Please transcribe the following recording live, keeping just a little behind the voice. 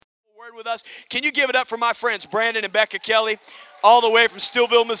word with us. Can you give it up for my friends, Brandon and Becca Kelly, all the way from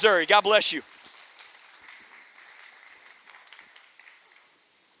Stillville, Missouri? God bless you.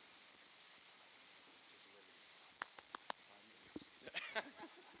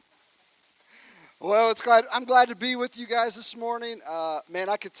 Well, I'm glad to be with you guys this morning. Man,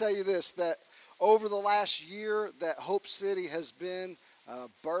 I could tell you this, that over the last year that Hope City has been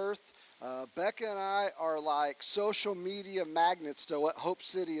birthed, Becca and I are like social media magnets to what Hope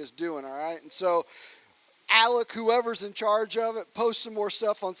City is doing, all right? And so Alec, whoever's in charge of it, post some more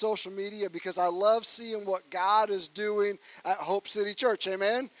stuff on social media because I love seeing what God is doing at Hope City Church,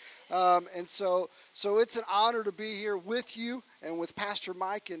 amen? And so it's an honor to be here with you and with Pastor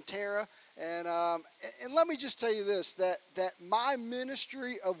Mike and Tara. And let me just tell you this, that my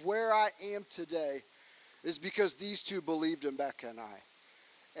ministry of where I am today is because these two believed in Becca and I.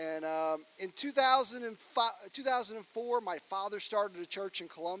 And in 2004, my father started a church in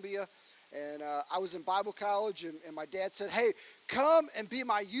Columbia. And I was in Bible college, and my dad said, hey, come and be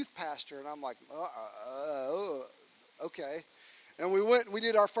my youth pastor. And I'm like, okay. And we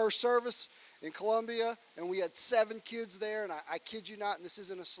did our first service in Columbia, and we had 7 kids there. And I kid you not, and this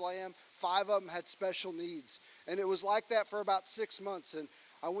isn't a slam, 5 of them had special needs. And it was like that for about 6 months. And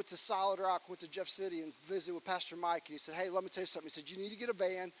I went to Solid Rock, went to Jeff City, and visited with Pastor Mike. And he said, hey, let me tell you something. He said, you need to get a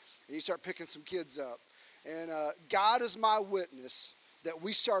van, and you start picking some kids up. And God is my witness that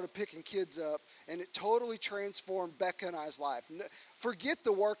we started picking kids up, and it totally transformed Becca and I's life. Forget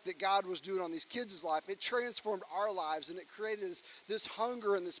the work that God was doing on these kids' life. It transformed our lives, and it created this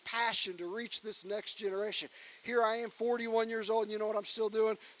hunger and this passion to reach this next generation. Here I am, 41 years old, and you know what I'm still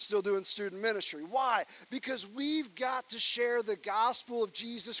doing? Still doing student ministry. Why? Because we've got to share the gospel of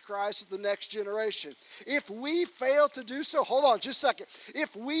Jesus Christ with the next generation. If we fail to do so, hold on just a second.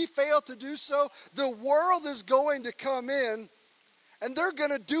 If we fail to do so, the world is going to come in, and they're going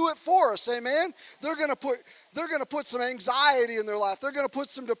to do it for us, amen? They're going to put some anxiety in their life. They're going to put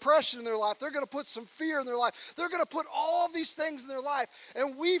some depression in their life. They're going to put some fear in their life. They're going to put all these things in their life.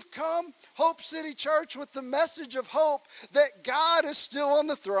 And we've come, Hope City Church, with the message of hope that God is still on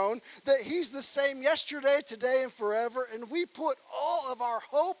the throne, that He's the same yesterday, today, and forever. And we put all of our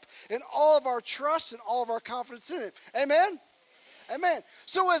hope and all of our trust and all of our confidence in Him. Amen? Amen.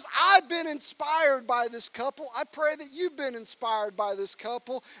 So as I've been inspired by this couple, I pray that you've been inspired by this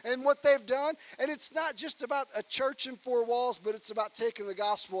couple and what they've done. And it's not just about a church in 4 walls, but it's about taking the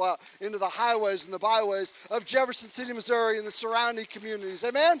gospel out into the highways and the byways of Jefferson City, Missouri, and the surrounding communities.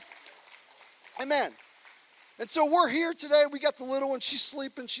 Amen? Amen. And so we're here today. We got the little one. She's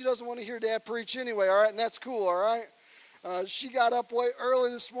sleeping. She doesn't want to hear Dad preach anyway, all right? And that's cool, all right? She got up way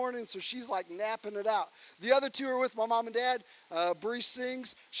early this morning, so she's like napping it out. The other 2 are with my mom and dad. Bree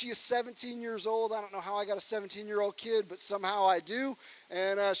sings. She is 17 years old. I don't know how I got a 17-year-old kid, but somehow I do.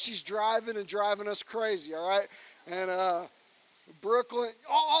 And she's driving us crazy, all right? And Brooklyn,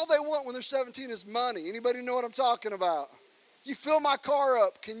 all they want when they're 17 is money. Anybody know what I'm talking about? You fill my car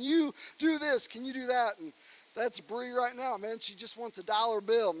up. Can you do this? Can you do that? And that's Bree right now, man. She just wants a dollar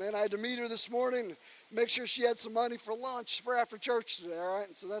bill, man. I had to meet her this morning, make sure she had some money for lunch for after church today, all right?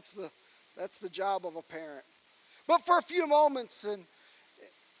 And so that's the job of a parent. But for a few moments, and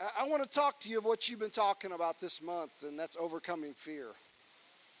I want to talk to you of what you've been talking about this month, and that's overcoming fear.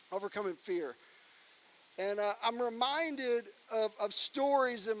 Overcoming fear. And I'm reminded of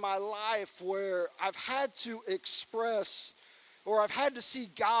stories in my life where I've had to express, or I've had to see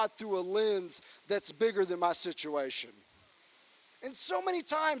God through a lens that's bigger than my situation. And so many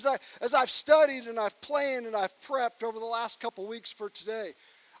times, as I've studied and I've planned and I've prepped over the last couple weeks for today,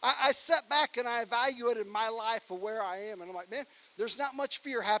 I sat back and I evaluated my life of where I am. And I'm like, man, there's not much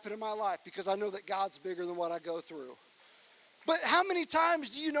fear happening in my life because I know that God's bigger than what I go through. But how many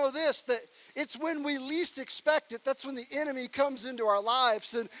times do you know this, that it's when we least expect it, that's when the enemy comes into our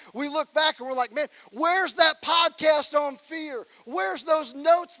lives, and we look back and we're like, man, where's that podcast on fear? Where's those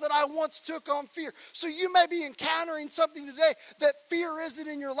notes that I once took on fear? So you may be encountering something today that fear isn't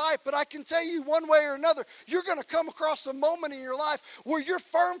in your life, but I can tell you one way or another, you're going to come across a moment in your life where your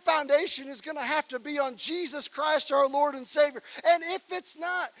firm foundation is going to have to be on Jesus Christ, our Lord and Savior. And if it's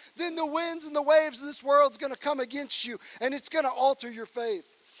not, then the winds and the waves of this world is going to come against you, and it's going to alter your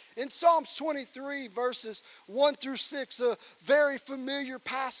faith. In Psalms 23, verses 1 through 6, a very familiar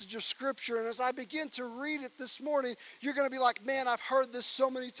passage of Scripture. And as I begin to read it this morning, you're going to be like, man, I've heard this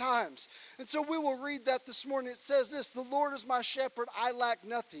so many times. And so we will read that this morning. It says this, the Lord is my shepherd, I lack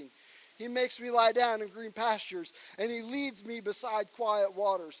nothing. He makes me lie down in green pastures, and he leads me beside quiet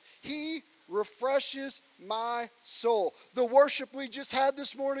waters. He refreshes my soul. The worship we just had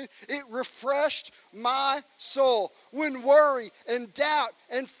this morning, it refreshed my soul. When worry and doubt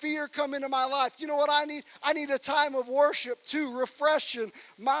and fear come into my life, you know what I need? I need a time of worship to refreshing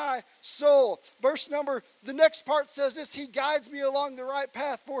my soul. The next part says this: he guides me along the right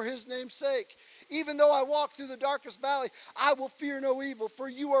path for his name's sake. Even though I walk through the darkest valley, I will fear no evil, for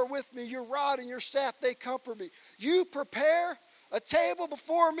you are with me. Your rod and your staff, they comfort me. You prepare a table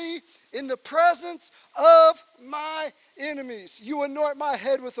before me in the presence of my enemies. You anoint my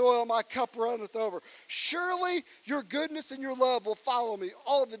head with oil, my cup runneth over. Surely your goodness and your love will follow me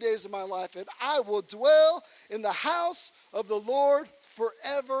all the days of my life, and I will dwell in the house of the Lord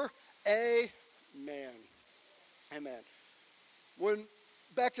forever. Amen. Amen. When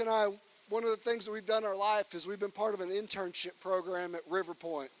Beck and I, one of the things that we've done in our life is we've been part of an internship program at River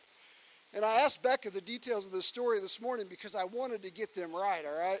Point. And I asked Becca the details of the story this morning because I wanted to get them right,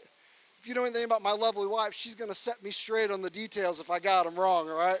 all right? If you know anything about my lovely wife, she's going to set me straight on the details if I got them wrong,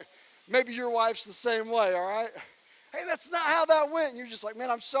 all right? Maybe your wife's the same way, all right? Hey, that's not how that went. And you're just like,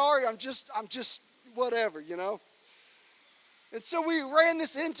 man, I'm sorry. I'm just whatever, you know? And so we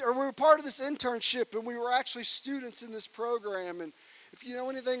were part of this internship, and we were actually students in this program. And if you know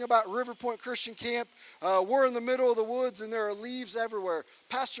anything about River Point Christian Camp, we're in the middle of the woods and there are leaves everywhere.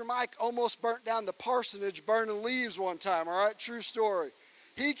 Pastor Mike almost burnt down the parsonage burning leaves one time, all right? True story.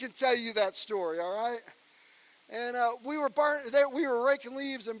 He can tell you that story, all right? And we were raking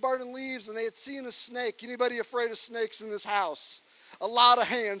leaves and burning leaves, and they had seen a snake. Anybody afraid of snakes in this house? A lot of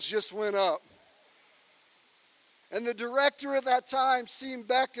hands just went up. And the director at that time seen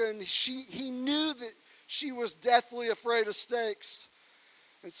Becca, and he knew that she was deathly afraid of snakes.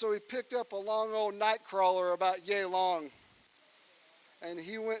 And so he picked up a long old night crawler about yay long. And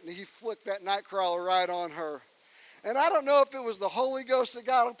he went and he flicked that night crawler right on her. And I don't know if it was the Holy Ghost that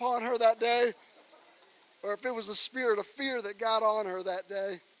got upon her that day, or if it was the spirit of fear that got on her that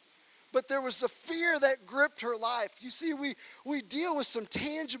day. But there was a fear that gripped her life. You see, we deal with some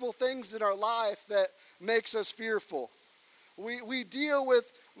tangible things in our life that makes us fearful. We deal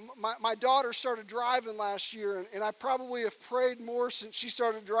with, my daughter started driving last year, and I probably have prayed more since she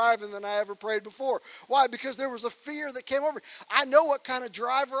started driving than I ever prayed before. Why? Because there was a fear that came over me. I know what kind of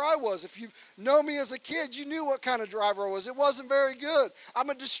driver I was. If you know me as a kid, you knew what kind of driver I was. It wasn't very good. I'm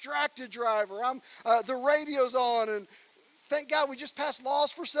a distracted driver. The radio's on, and thank God we just passed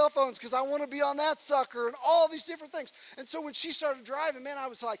laws for cell phones because I want to be on that sucker and all these different things. And so when she started driving, man, I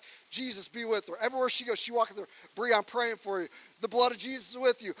was like, Jesus, be with her. Everywhere she goes, she walks with her. Bree, I'm praying for you. The blood of Jesus is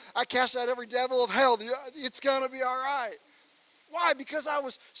with you. I cast out every devil of hell. It's going to be all right. Why? Because I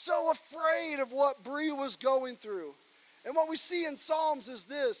was so afraid of what Bree was going through. And what we see in Psalms is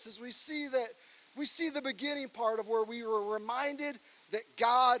this, is we see the beginning part of where we were reminded that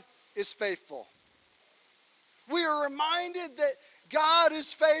God is faithful. We are reminded that God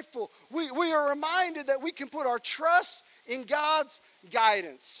is faithful. We are reminded that we can put our trust in God's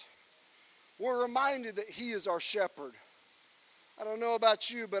guidance. We're reminded that He is our shepherd. I don't know about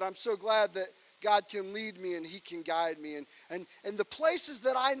you, but I'm so glad that God can lead me and He can guide me. And the places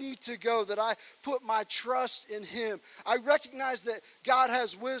that I need to go, that I put my trust in Him. I recognize that God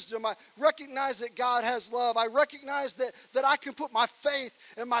has wisdom. I recognize that God has love. I recognize that I can put my faith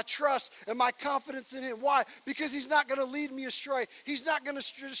and my trust and my confidence in Him. Why? Because He's not going to lead me astray. He's not going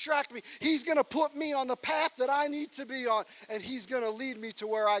to distract me. He's going to put me on the path that I need to be on, and He's going to lead me to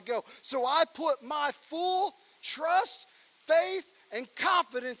where I go. So I put my full trust, faith, and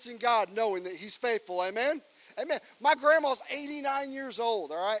confidence in God, knowing that He's faithful. Amen? Amen. My grandma's 89 years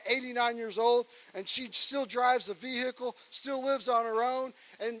old, all right? 89 years old, and she still drives a vehicle, still lives on her own,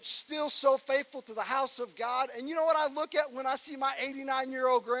 and still so faithful to the house of God. And you know what I look at when I see my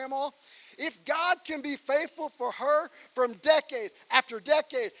 89-year-old grandma? If God can be faithful for her from decade after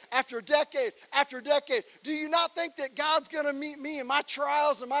decade after decade after decade, do you not think that God's going to meet me in my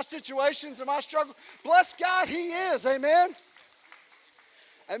trials and my situations and my struggles? Bless God, He is. Amen?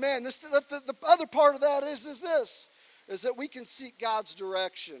 Amen. The other part of that is that we can seek God's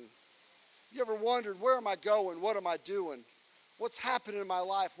direction. You ever wondered, where am I going? What am I doing? What's happening in my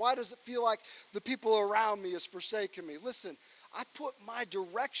life? Why does it feel like the people around me is forsaking me? Listen, I put my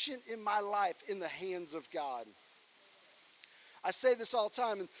direction in my life in the hands of God. I say this all the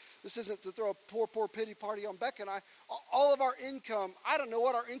time, and this isn't to throw a poor pity party on Becca and I. All of our income, I don't know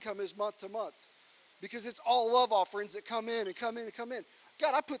what our income is month to month, because it's all love offerings that come in and come in and come in.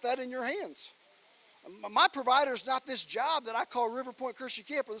 God, I put that in your hands. My provider is not this job that I call River Point Christian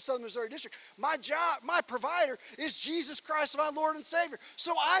Camp or the Southern Missouri District. My job, my provider is Jesus Christ, my Lord and Savior.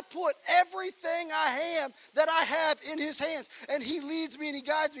 So I put everything I am that I have in his hands, and he leads me and he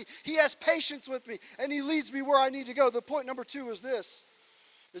guides me. He has patience with me, and he leads me where I need to go. The point number 2 is this,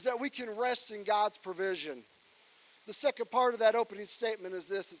 is that we can rest in God's provision. The second part of that opening statement is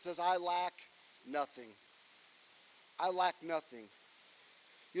this. It says, I lack nothing. I lack nothing.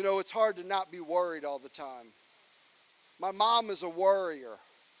 You know, it's hard to not be worried all the time. My mom is a worrier.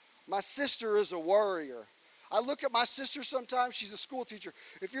 My sister is a worrier. I look at my sister sometimes. She's a school teacher.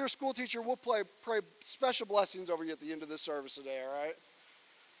 If you're a school teacher, we'll pray special blessings over you at the end of this service today, all right?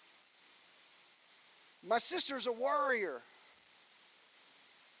 My sister's a worrier.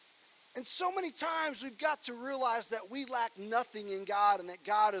 And so many times we've got to realize that we lack nothing in God and that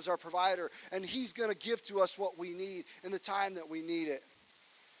God is our provider and he's going to give to us what we need in the time that we need it.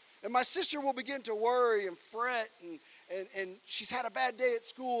 And my sister will begin to worry and fret, and she's had a bad day at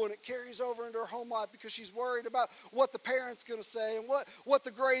school, and it carries over into her home life because she's worried about what the parent's going to say and what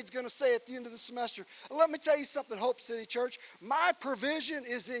the grade's going to say at the end of the semester. And let me tell you something, Hope City Church. My provision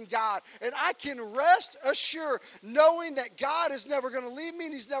is in God, and I can rest assured knowing that God is never going to leave me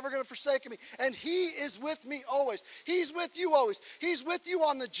and he's never going to forsake me, and he is with me always. He's with you always. He's with you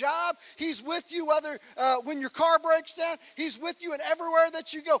on the job. He's with you when your car breaks down. He's with you in everywhere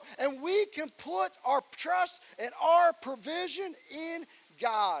that you go. And we can put our trust and our provision in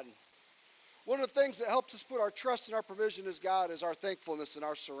God. One of the things that helps us put our trust and our provision in God is our thankfulness and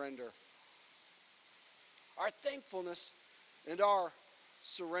our surrender. Our thankfulness and our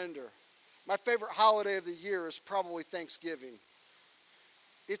surrender. My favorite holiday of the year is probably Thanksgiving.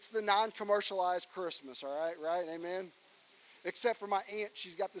 It's the non-commercialized Christmas, all right? Right? Amen? Except for my aunt,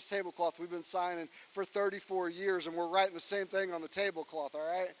 she's got this tablecloth we've been signing for 34 years, and we're writing the same thing on the tablecloth, all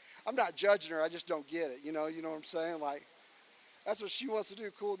right? I'm not judging her, I just don't get it, you know what I'm saying? Like, that's what she wants to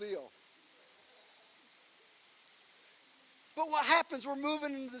do, cool deal. But what happens, we're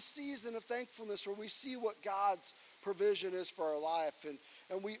moving into the season of thankfulness where we see what God's provision is for our life,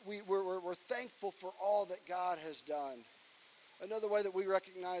 and we're thankful for all that God has done. Another way that we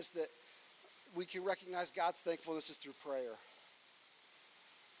can recognize God's thankfulness is through prayer.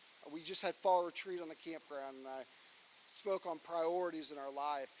 We just had fall retreat on the campground, and I spoke on priorities in our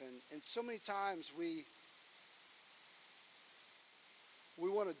life. And so many times we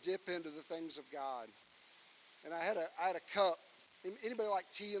want to dip into the things of God. And I had a cup. Anybody like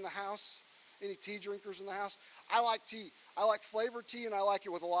tea in the house? Any tea drinkers in the house? I like tea. I like flavored tea, and I like it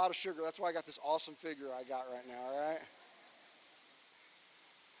with a lot of sugar. That's why I got this awesome figure I got right now, all right?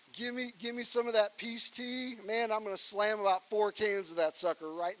 Give me some of that peace tea. Man, I'm going to slam about 4 cans of that sucker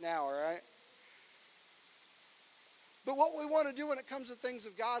right now, all right? But what we want to do when it comes to things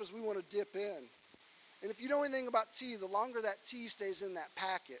of God is we want to dip in. And if you know anything about tea, the longer that tea stays in that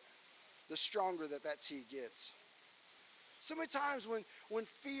packet, the stronger that tea gets. So many times when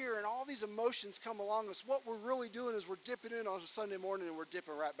fear and all these emotions come along us, what we're really doing is we're dipping in on a Sunday morning and we're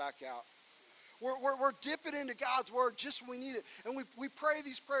dipping right back out. We're dipping into God's word just when we need it. And we pray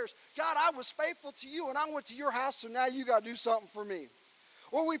these prayers. God, I was faithful to you and I went to your house, so now you got to do something for me.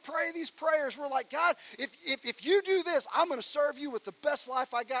 Or we pray these prayers. We're like, God, if you do this, I'm going to serve you with the best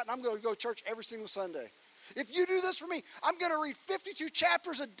life I got, and I'm going to go to church every single Sunday. If you do this for me, I'm going to read 52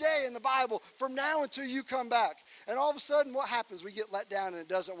 chapters a day in the Bible from now until you come back. And all of a sudden, what happens? We get let down and it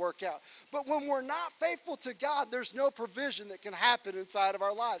doesn't work out. But when we're not faithful to God, there's no provision that can happen inside of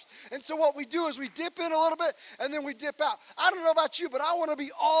our lives. And so what we do is we dip in a little bit and then we dip out. I don't know about you, but I want to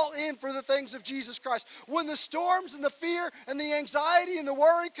be all in for the things of Jesus Christ. When the storms and the fear and the anxiety and the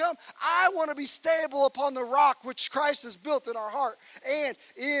worry come, I want to be stable upon the rock which Christ has built in our heart and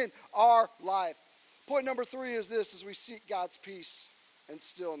in our life. Point number 3 is this, as we seek God's peace and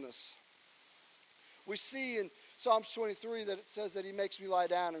stillness. We see in Psalms 23 that it says that he makes me lie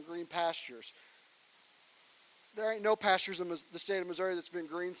down in green pastures. There ain't no pastures in the state of Missouri that's been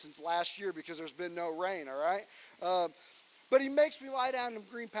green since last year because there's been no rain, all right? But he makes me lie down in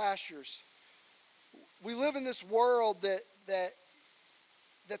green pastures. We live in this world that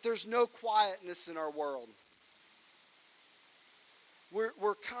there's no quietness in our world.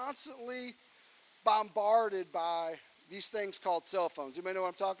 We're constantly bombarded by these things called cell phones. Anybody know what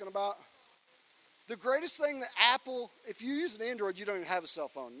I'm talking about? The greatest thing that Apple, if you use an Android, you don't even have a cell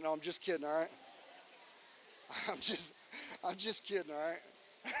phone. No, I'm just kidding, all right? I'm just kidding, all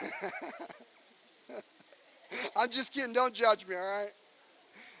right? I'm just kidding. Don't judge me, all right?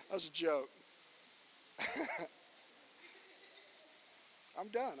 That was a joke. I'm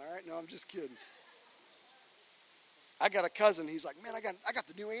done, all right? No, I'm just kidding. I got a cousin. He's like, man, I got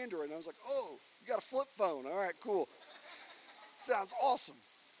the new Android. And I was like, oh, you got a flip phone. All right, cool. Sounds awesome.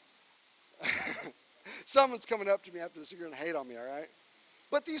 Someone's coming up to me after this. You're going to hate on me, all right?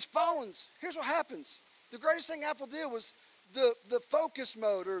 But these phones, here's what happens. The greatest thing Apple did was the focus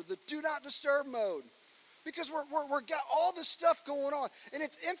mode or the do not disturb mode. Because we're got all this stuff going on, and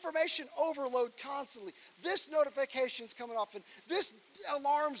it's information overload constantly. This notification's coming off, and this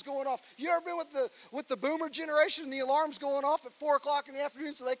alarm's going off. You ever been with the boomer generation, and the alarm's going off at 4 o'clock in the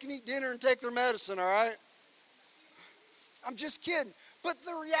afternoon so they can eat dinner and take their medicine, all right? I'm just kidding. But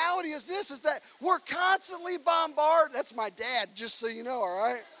the reality is this, is that we're constantly bombarded. That's my dad, just so you know, all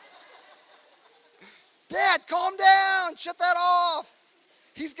right? Dad, calm down. Shut that off.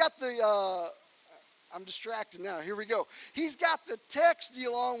 He's got the... I'm distracted now. Here we go. He's got the text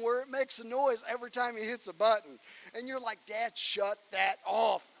deal on where it makes a noise every time he hits a button. And you're like, Dad, shut that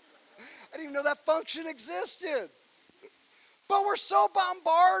off. I didn't even know that function existed. But we're so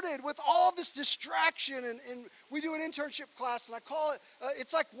bombarded with all this distraction. And we do an internship class, and I call it,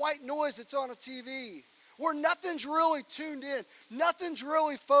 it's like white noise that's on a TV. Where nothing's really tuned in, nothing's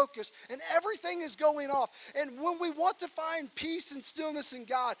really focused, and everything is going off. And when we want to find peace and stillness in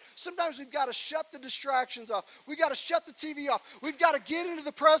God, sometimes we've got to shut the distractions off. We've got to shut the TV off. We've got to get into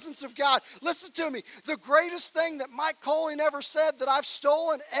the presence of God. Listen to me. The greatest thing that Mike Coley ever said that I've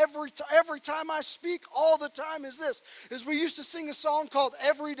stolen every time I speak all the time is this, is we used to sing a song called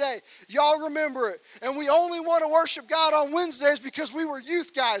Every Day. Y'all remember it. And we only want to worship God on Wednesdays because we were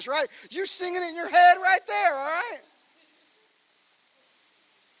youth guys, right? You singing it in your head right there, all right?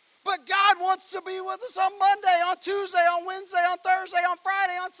 But God wants to be with us on Monday, on Tuesday, on Wednesday, on Thursday, on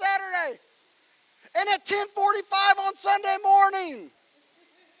Friday, on Saturday. And at 10:45 on Sunday morning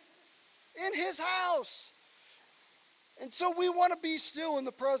in his house. And so we want to be still in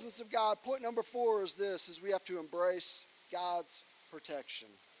the presence of God. Point number 4 is this, is we have to embrace God's protection.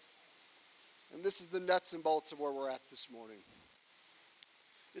 And this is the nuts and bolts of where we're at this morning.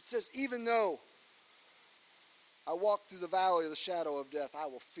 It says, even though I walk through the valley of the shadow of death, I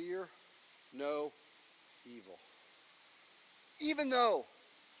will fear no evil. Even though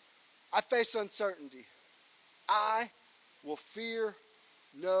I face uncertainty, I will fear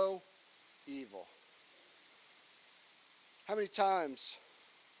no evil. How many times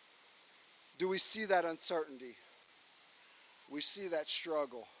do we see that uncertainty? We see that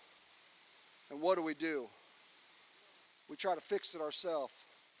struggle. And what do? We try to fix it ourselves.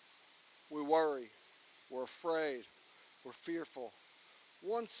 We worry. We're afraid. We're fearful.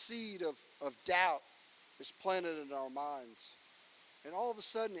 One seed of doubt is planted in our minds. And all of a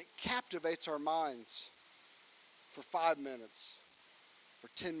sudden it captivates our minds for 5 minutes, for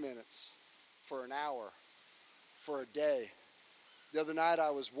 10 minutes, for an hour, for a day. The other night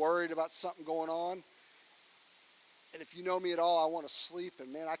I was worried about something going on. And if you know me at all, I want to sleep.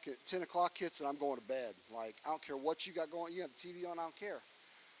 And man, 10 o'clock hits and I'm going to bed. Like, I don't care what you got going. You have the TV on, I don't care.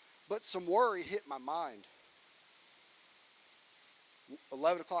 But some worry hit my mind.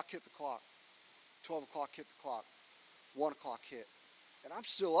 11 o'clock hit the clock. 12 o'clock hit the clock. 1 o'clock hit. And I'm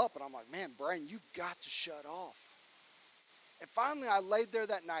still up, and I'm like, man, Brian, you got to shut off. And finally, I laid there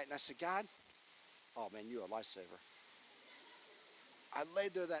that night, and I said, God, oh, man, you're a lifesaver. I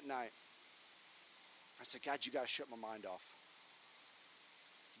laid there that night. I said, God, you got to shut my mind off.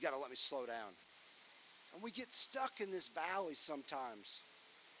 You got to let me slow down. And we get stuck in this valley sometimes.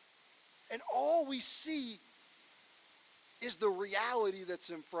 And all we see is the reality that's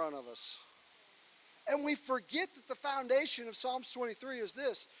in front of us. And we forget that the foundation of Psalms 23 is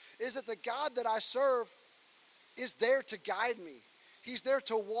this, is that the God that I serve is there to guide me. He's there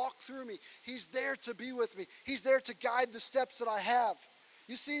to walk through me. He's there to be with me. He's there to guide the steps that I have.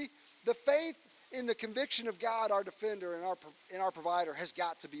 You see, the faith in the conviction of God, our defender and our provider, has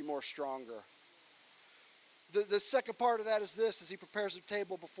got to be more stronger. The second part of that is this, is he prepares a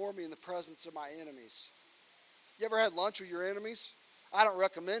table before me in the presence of my enemies. You ever had lunch with your enemies? I don't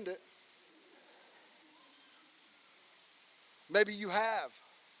recommend it. Maybe you have.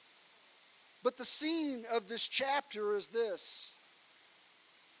 But the scene of this chapter is this,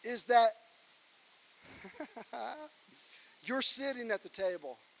 is that you're sitting at the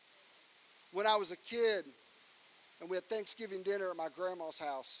table. When I was a kid and we had Thanksgiving dinner at my grandma's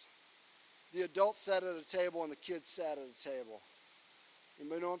house, the adults sat at a table and the kids sat at a table.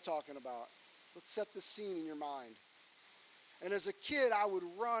 Anybody know what I'm talking about? Let's set the scene in your mind. And as a kid, I would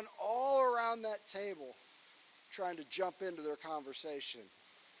run all around that table trying to jump into their conversation.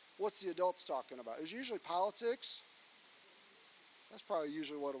 What's the adults talking about? It was usually politics. That's probably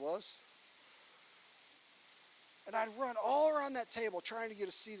usually what it was. And I'd run all around that table trying to get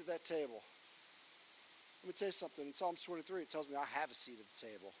a seat at that table. Let me tell you something. In Psalms 23, it tells me I have a seat at the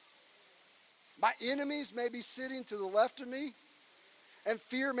table. My enemies may be sitting to the left of me, and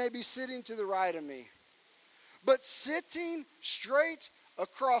fear may be sitting to the right of me. But sitting straight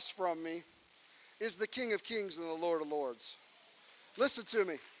across from me is the King of Kings and the Lord of Lords. Listen to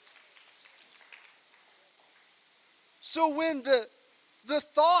me. So when the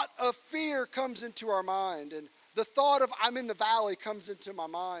thought of fear comes into our mind, and the thought of I'm in the valley comes into my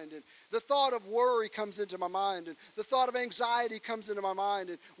mind, and the thought of worry comes into my mind, and the thought of anxiety comes into my mind,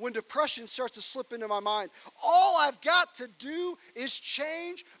 and when depression starts to slip into my mind, all I've got to do is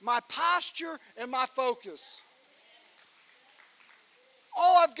change my posture and my focus.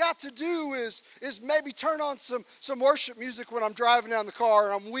 All I've got to do is maybe turn on some worship music when I'm driving down the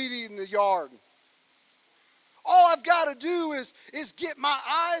car and I'm weeding in the yard. All I've got to do is get my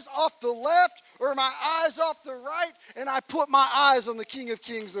eyes off the left or my eyes off the right, and I put my eyes on the King of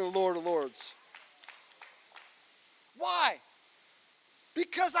Kings and the Lord of Lords. Why?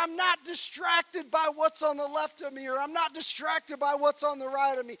 Because I'm not distracted by what's on the left of me, or I'm not distracted by what's on the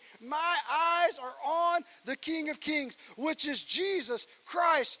right of me. My eyes are on the King of Kings, which is Jesus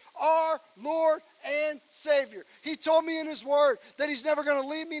Christ, our Lord and Savior. He told me in His Word that He's never going to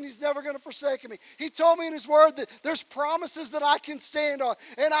leave me and He's never going to forsake me. He told me in His Word that there's promises that I can stand on.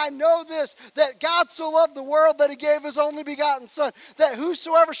 And I know this, that God so loved the world that He gave His only begotten Son, that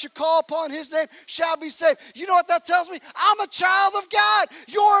whosoever should call upon His name shall be saved. You know what that tells me? I'm a child of God.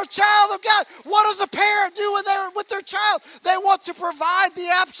 You're a child of God. What does a parent do when they're with their child? They want to provide the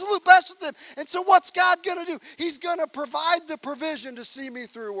absolute best with them. And so what's God going to do? He's going to provide the provision to see me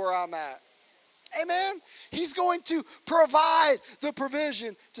through where I'm at. Amen? He's going to provide the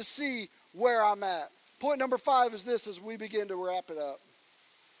provision to see where I'm at. Point number 5 is this as we begin to wrap it up.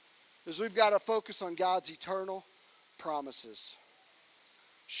 Is we've got to focus on God's eternal promises.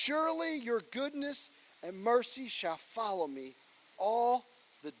 Surely your goodness and mercy shall follow me all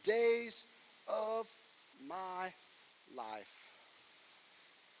the days of my life.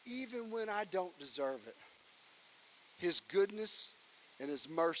 Even when I don't deserve it, His goodness and His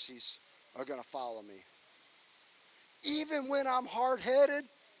mercies are going to follow me. Even when I'm hard-headed,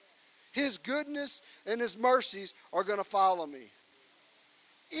 His goodness and His mercies are going to follow me.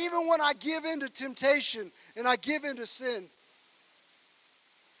 Even when I give in to temptation and I give in to sin,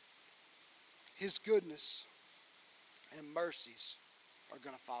 His goodness and mercies are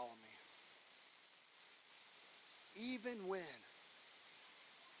going to follow me. Even when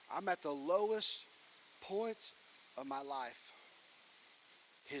I'm at the lowest point of my life,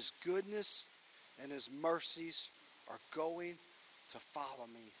 His goodness and His mercies are going to follow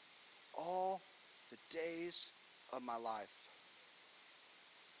me all the days of my life.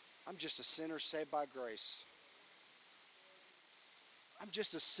 I'm just a sinner saved by grace. I'm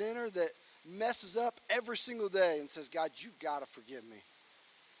just a sinner that messes up every single day and says, God, you've got to forgive me.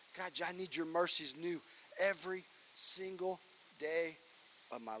 God, I need your mercies new every single day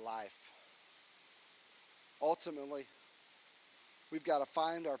of my life. Ultimately, we've got to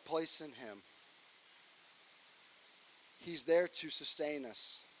find our place in Him. He's there to sustain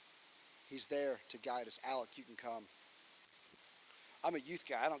us. He's there to guide us. Alec, you can come. I'm a youth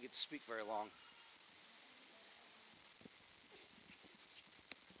guy. I don't get to speak very long.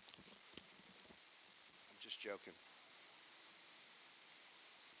 I'm just joking.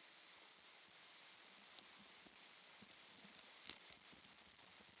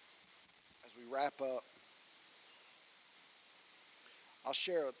 As we wrap up, I'll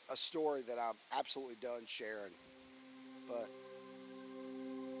share a story that I'm absolutely done sharing, but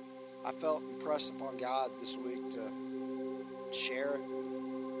I felt impressed upon God this week to share it.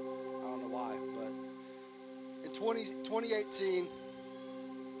 I don't know why, but in 2018,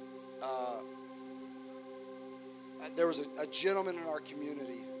 there was a gentleman in our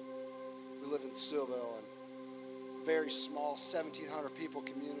community. We live in Stillville, and very small 1,700 people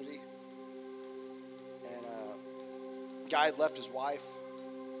community. And guy had left his wife,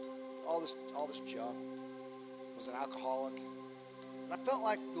 all this junk, was an alcoholic. And I felt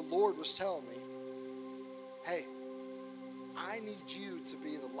like the Lord was telling me, hey, I need you to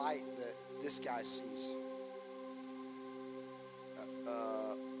be the light that this guy sees.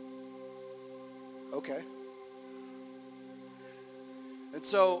 Okay. And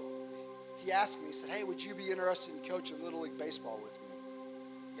so he asked me, he said, hey, would you be interested in coaching Little League Baseball with me?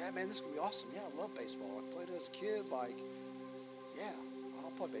 Yeah, man, this is going to be awesome. Yeah, I love baseball. I played it as a kid. Yeah,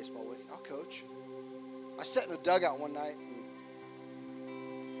 I'll play baseball with you. I'll coach. I sat in a dugout one night, and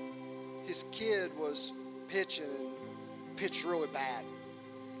his kid was pitching and pitched really bad.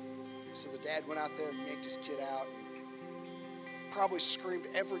 So the dad went out there and yanked his kid out and probably screamed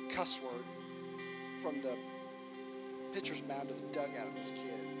every cuss word from the pitcher's mound to the dugout of this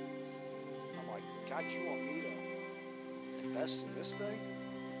kid. I'm like, God, you want me to invest in this thing?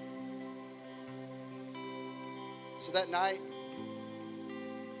 So that night,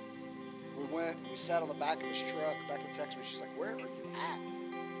 we sat on the back of his truck. Becca texted me. She's like, where are you at?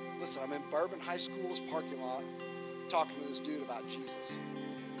 Listen, I'm in Bourbon High School's parking lot talking to this dude about Jesus.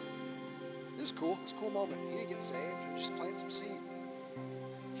 It was cool. It was a cool moment. He didn't get saved. He was just planting some seed.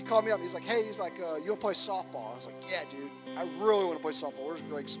 He called me up. He's like, hey, you want to play softball? I was like, yeah, dude. I really want to play softball. Where's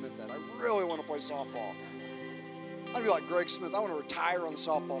Greg Smith at? I really want to play softball. I'd be like Greg Smith. I want to retire on the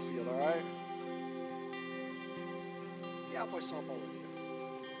softball field, all right? Yeah, I'll play softball with you.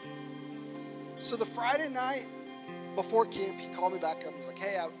 So the Friday night before camp, he called me back up. He's like,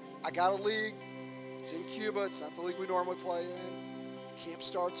 hey, I got a league. It's in Cuba. It's not the league we normally play in. Camp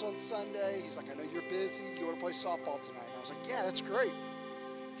starts on Sunday. He's like, I know you're busy. You want to play softball tonight? And I was like, yeah, that's great.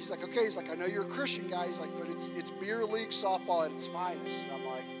 He's like, okay. He's like, I know you're a Christian guy. He's like, but it's beer league softball at its finest. And I'm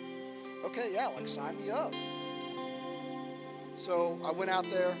like, okay, yeah, like sign me up. So I went out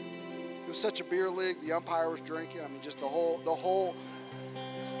there. It was such a beer league. The umpire was drinking. I mean, just the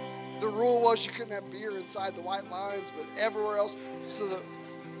rule was you couldn't have beer inside the white lines, but everywhere else. So the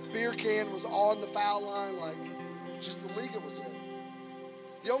beer can was on the foul line, like just the league it was in.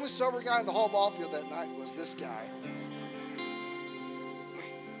 The only sober guy in the whole ball field that night was this guy.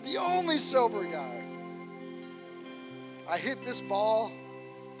 The only sober guy. I hit this ball.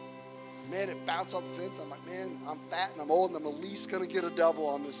 Man, it bounced off the fence. I'm like, man, I'm fat and I'm old and I'm at least going to get a double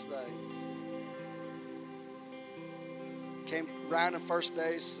on this thing. Came round in first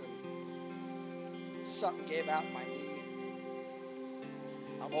base and something gave out in my knee.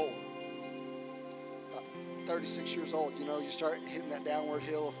 I'm old. About 36 years old. You know, you start hitting that downward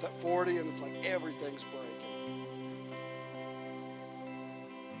hill of 40 and it's like everything's breaking.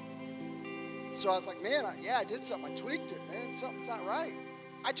 So I was like, man, I did something. I tweaked it, man. Something's not right.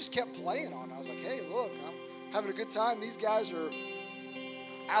 I just kept playing on it. I was like, hey, look, I'm having a good time. These guys are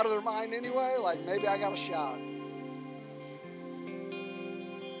out of their mind anyway. Like, maybe I got a shot.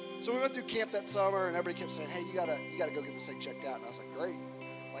 So we went through camp that summer, and everybody kept saying, hey, you gotta go get this thing checked out. And I was like, great.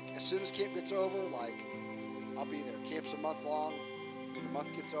 Like, as soon as camp gets over, like, I'll be there. Camp's a month long. When the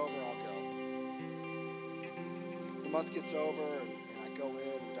month gets over, I'll go. The month gets over, and I go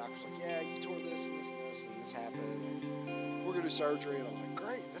in, and the doctor's like, yeah, you tore this and this and this, and this happened, and we're going to do surgery. And I'm like,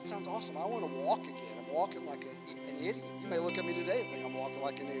 great, that sounds awesome. I want to walk again. I'm walking like an idiot. You may look at me today and think I'm walking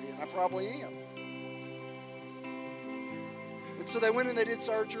like an idiot, and I probably am. And so they went and they did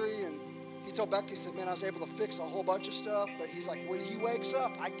surgery, and he told Becky, he said, man, I was able to fix a whole bunch of stuff, but he's like, when he wakes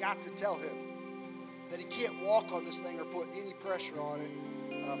up, I got to tell him that he can't walk on this thing or put any pressure on it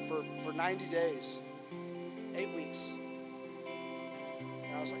for 90 days, 8 weeks.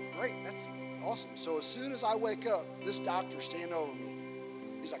 And I was like, great, that's awesome. So as soon as I wake up, this doctor's standing over me.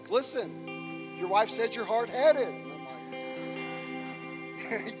 He's like, listen, your wife said you're hard-headed. And I'm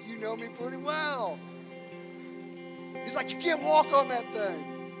like, you know me pretty well. He's like, you can't walk on that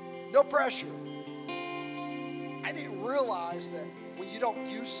thing. No pressure. I didn't realize that when you don't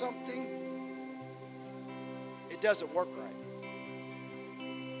use something, it doesn't work right.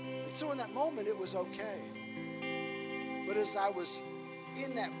 And so in that moment, it was okay. But as I was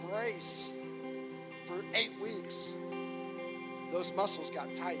in that brace for 8 weeks, those muscles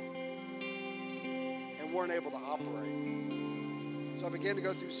got tight and weren't able to operate. So I began to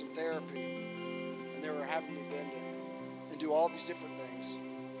go through some therapy, and they were having me bend it and do all these different things.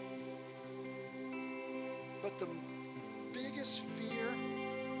 But the biggest fear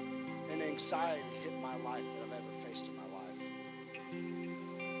and anxiety hit my life that I've ever faced in my life.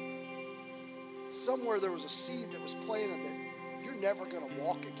 Somewhere there was a seed that was planted that you're never going to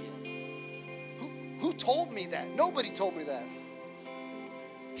walk again. Who told me that? Nobody told me that.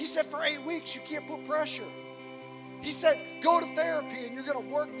 He said for 8 weeks you can't put pressure. He said go to therapy and you're going to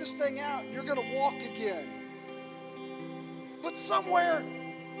work this thing out and you're going to walk again. But somewhere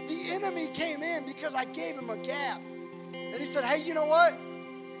the enemy came in because I gave him a gap. And he said, hey, you know what?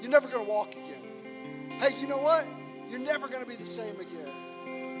 You're never going to walk again. Hey, you know what? You're never going to be the same again.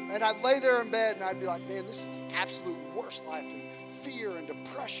 And I'd lay there in bed and I'd be like, man, this is the absolute worst life. And fear and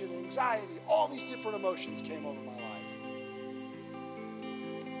depression, anxiety, all these different emotions came over my life.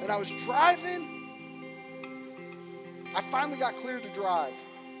 And I was driving. I finally got cleared to drive.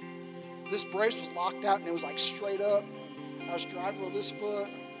 This brace was locked out and it was like straight up. And I was driving with this foot.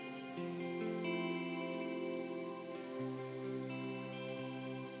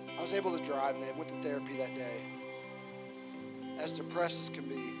 I was able to drive, and they went to therapy that day. As depressed as can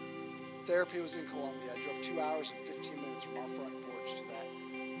be. Therapy was in Columbia. I drove 2 hours and 15 minutes from our front porch to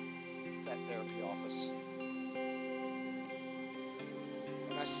that therapy office.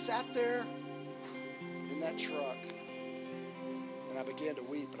 I sat there in that truck, and I began to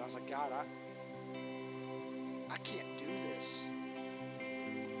weep. And I was like, God, I can't do this.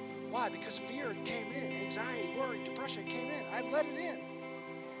 Why? Because fear came in. Anxiety, worry, depression came in. I let it in.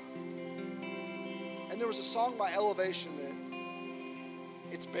 And there was a song by Elevation that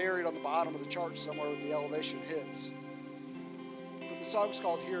it's buried on the bottom of the chart somewhere where the Elevation hits. But the song's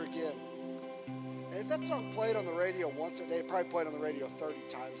called Here Again. And if that song played on the radio once a day, it probably played on the radio 30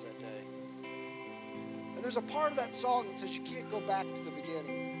 times that day. And there's a part of that song that says you can't go back to the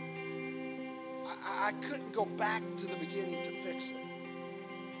beginning. I couldn't go back to the beginning to fix it.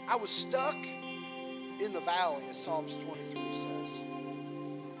 I was stuck in the valley, as Psalms 23 says.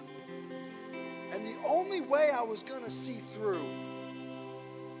 And the only way I was going to see through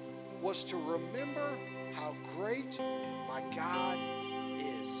was to remember how great my God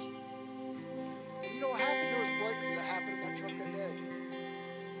is. And you know what happened? There was breakthrough that happened in that truck that day.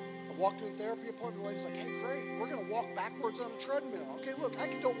 I walked in the therapy appointment. The lady's like, hey, great, we're going to walk backwards on a treadmill. Okay, look, I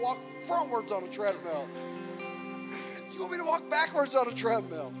can go walk frontwards on a treadmill. You want me to walk backwards on a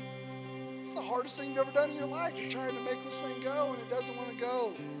treadmill? It's the hardest thing you've ever done in your life. You're trying to make this thing go, and it doesn't want to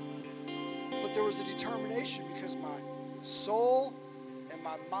go. But there was a determination because my soul and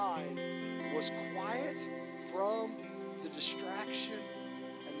my mind was quiet from the distraction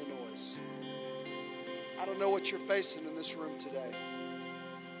and the noise. I don't know what you're facing in this room today.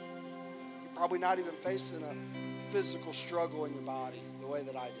 You're probably not even facing a physical struggle in your body the way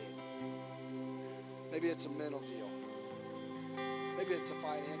that I did. Maybe it's a mental deal. Maybe it's a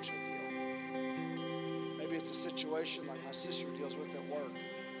financial deal. Maybe it's a situation like my sister deals with at work,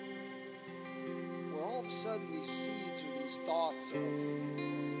 where all of a sudden these seeds or these thoughts of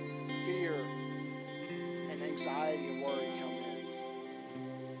fear and anxiety and worry come in.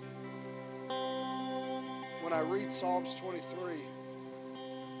 When I read Psalms 23,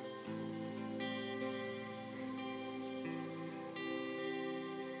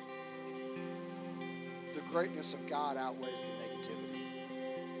 the greatness of God outweighs the negativity.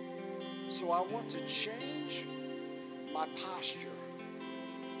 So I want to change my posture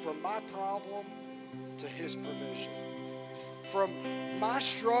from my problem to His provision. From my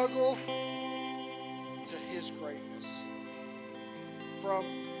struggle to His greatness. From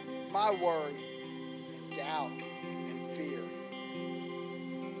my worry and doubt and fear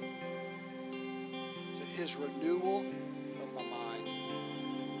to His renewal of my mind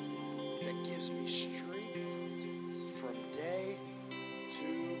that gives me strength from day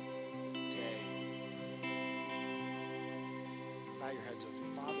to day. Bow your heads with me.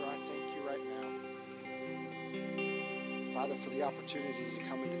 Father, I thank you right now. Father, for the opportunity to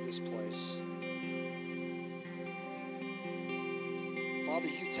come into this place. Father,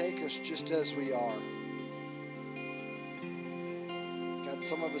 you take us just as we are. God,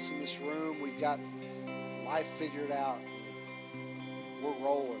 some of us in this room, we've got life figured out. We're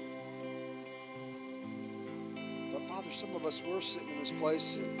rolling. But Father, some of us, we're sitting in this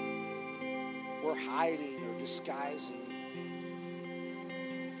place and we're hiding or disguising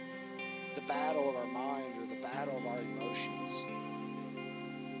the battle of our mind or the battle of our emotions.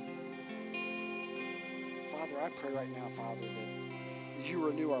 Father, I pray right now, Father, that you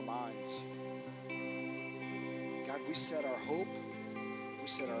renew our minds. God, we set our hope, we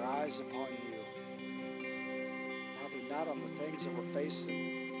set our eyes upon you. Father, not on the things that we're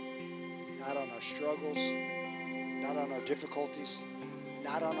facing, not on our struggles, not on our difficulties,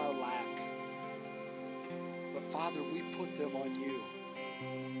 not on our lack. But Father, we put them on you.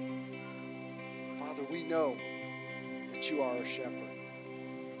 Father, we know that you are our shepherd.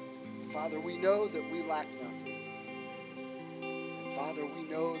 Father, we know that we lack nothing. And Father, we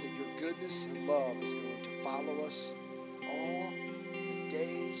know that your goodness and love is going to follow us all the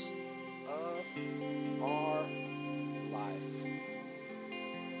days of our life.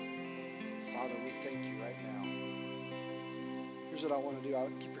 Father, we thank you right now. Here's what I want to do.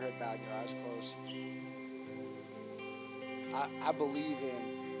 Keep your head bowed and your eyes closed. I believe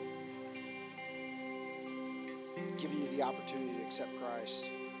in giving you the opportunity to accept Christ.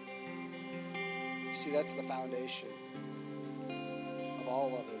 You see, that's the foundation of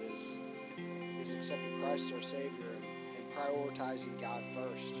all of it is accepting Christ as our Savior and prioritizing God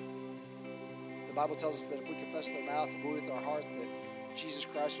first. The Bible tells us that if we confess with our mouth and believe with our heart that Jesus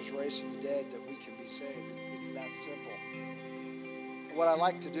Christ was raised from the dead, that we can be saved. It's that simple. And what I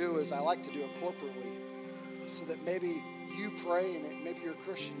like to do is I like to do it corporately so that maybe you pray and maybe you're a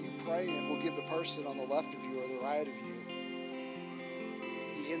Christian, you pray and it will give the person on the left of you or the right of you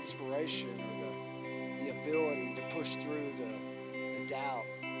the inspiration or the ability to push through the doubt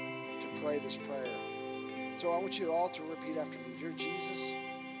to pray this prayer. So I want you all to repeat after me. Dear Jesus,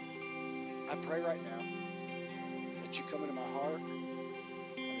 I pray right now that you come into my heart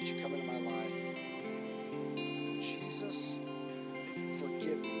and that you come into my life. And Jesus,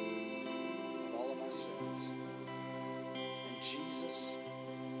 forgive me of all of my sins. And Jesus,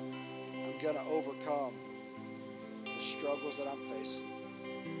 I'm going to overcome the struggles that I'm facing.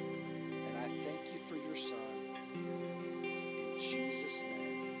 And I thank you for your Son. In Jesus'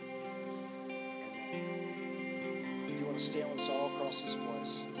 name, amen. You want to stand with us all across this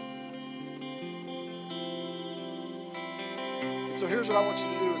place? And so here's what I want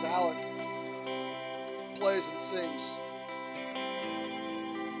you to do as Alec plays and sings.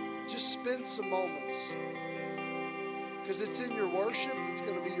 Just spend some moments. Because it's in your worship that's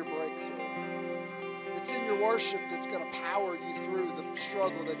going to be your breakthrough. It's in your worship that's going to power you through the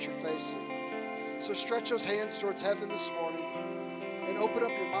struggle that you're facing. So stretch those hands towards heaven this morning and open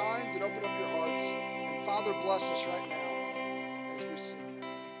up your minds and open up your hearts. And Father, bless us right now as we sing.